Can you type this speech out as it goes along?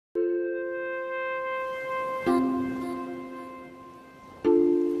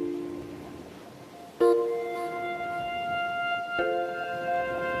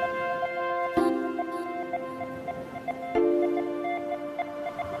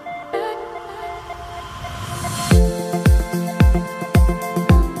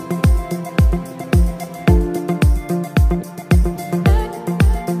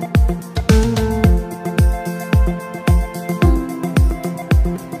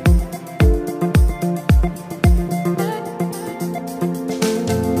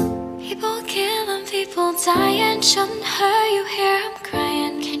attention, her, you hear I'm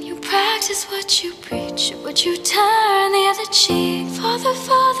crying. Can you practice what you preach? Or would you turn the other cheek? Father,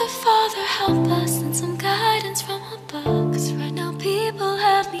 Father, Father, help us, send some guidance from above. 'Cause right now people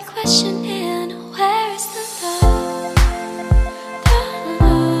have me questioning, where is the love? The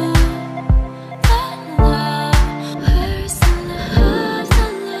love, the love. Where is the love, the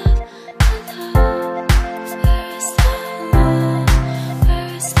love, the love? Where is the love? Where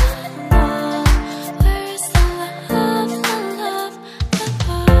is the love? Where is the love, the love, the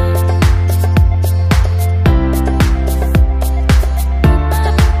love?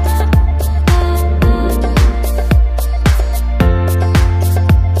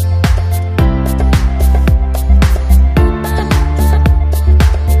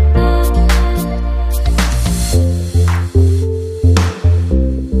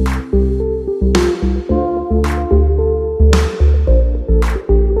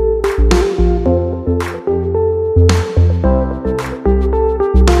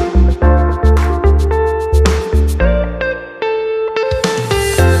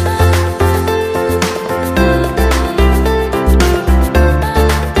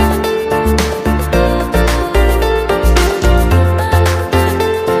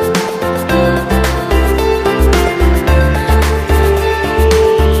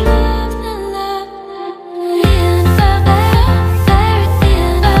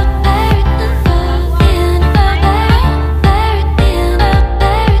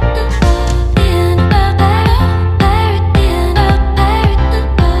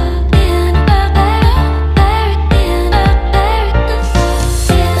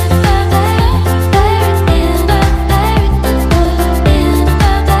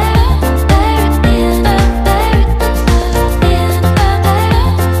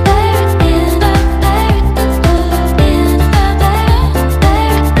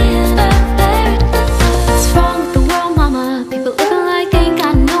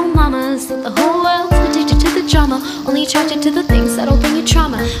 Only attracted to the things that'll bring you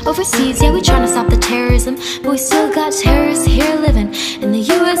trauma. Overseas, yeah, we tryna stop the terrorism, but we still got terrorists here living in the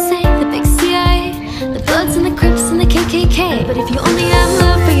USA, the big CIA, the Bloods and the Crips and the KKK. But if you only have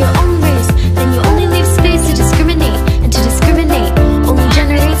love for your own race, then you only leave space to discriminate, and to discriminate only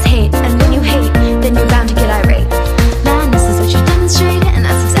generates hate. And when you hate, then you're bound to get irate. Man, this is what you demonstrate, and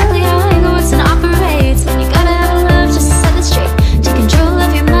that's exactly how it goes and operates. When you gotta have love just to set it straight, take control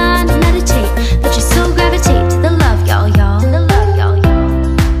of your mind and meditate, let your soul gravitate to the love, y'all, y'all. The love, y'all, y'all.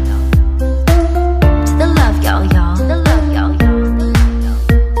 To the love, y'all, y'all. The love, y'all, y'all.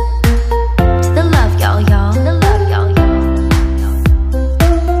 To the love, y'all, y'all. The love, y'all, y'all.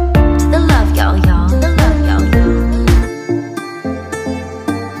 To the love, y'all, y'all. The love, y'all, y'all.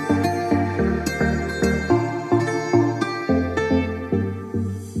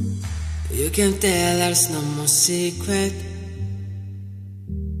 You can tell there's no more secret,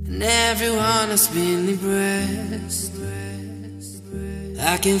 and everyone has been impressed.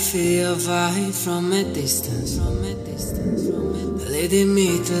 I can feel a vibe from a distance, leading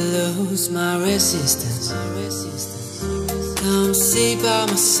me to lose my resistance. Come sit by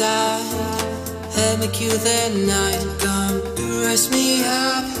my side, help me kill the night. Come to raise me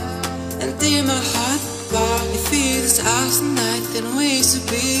up and dim my heart apart. If it's us tonight, then we should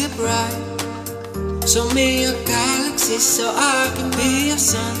be bright. Show me your galaxy so I can be your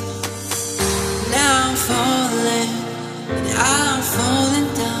sun. Now I'm falling, and I'm falling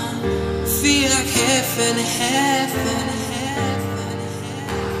down. Feel like heaven, heaven, heaven.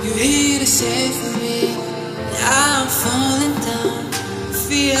 You're here to save me, and I'm falling down.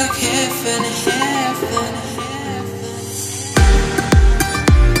 Feel like heaven, heaven, heaven.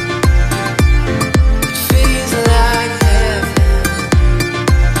 It feels like heaven.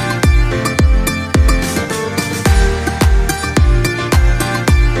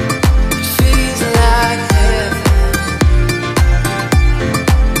 It feels like heaven.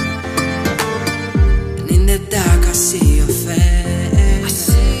 And in the dark I see your face. I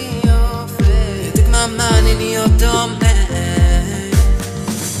see your face. You took my mind in your domain.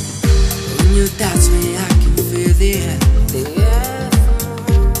 When you touch me, I can feel the air.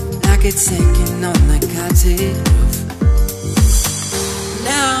 Like it's sinking on the cottage roof.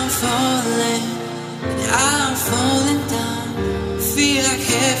 Now I'm falling, and I'm falling down. Feel like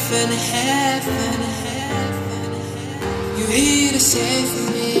heaven, heaven, heaven. You're here to save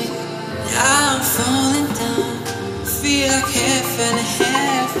me, and I'm falling down. Feel like heaven,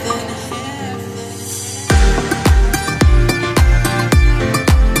 heaven, heaven.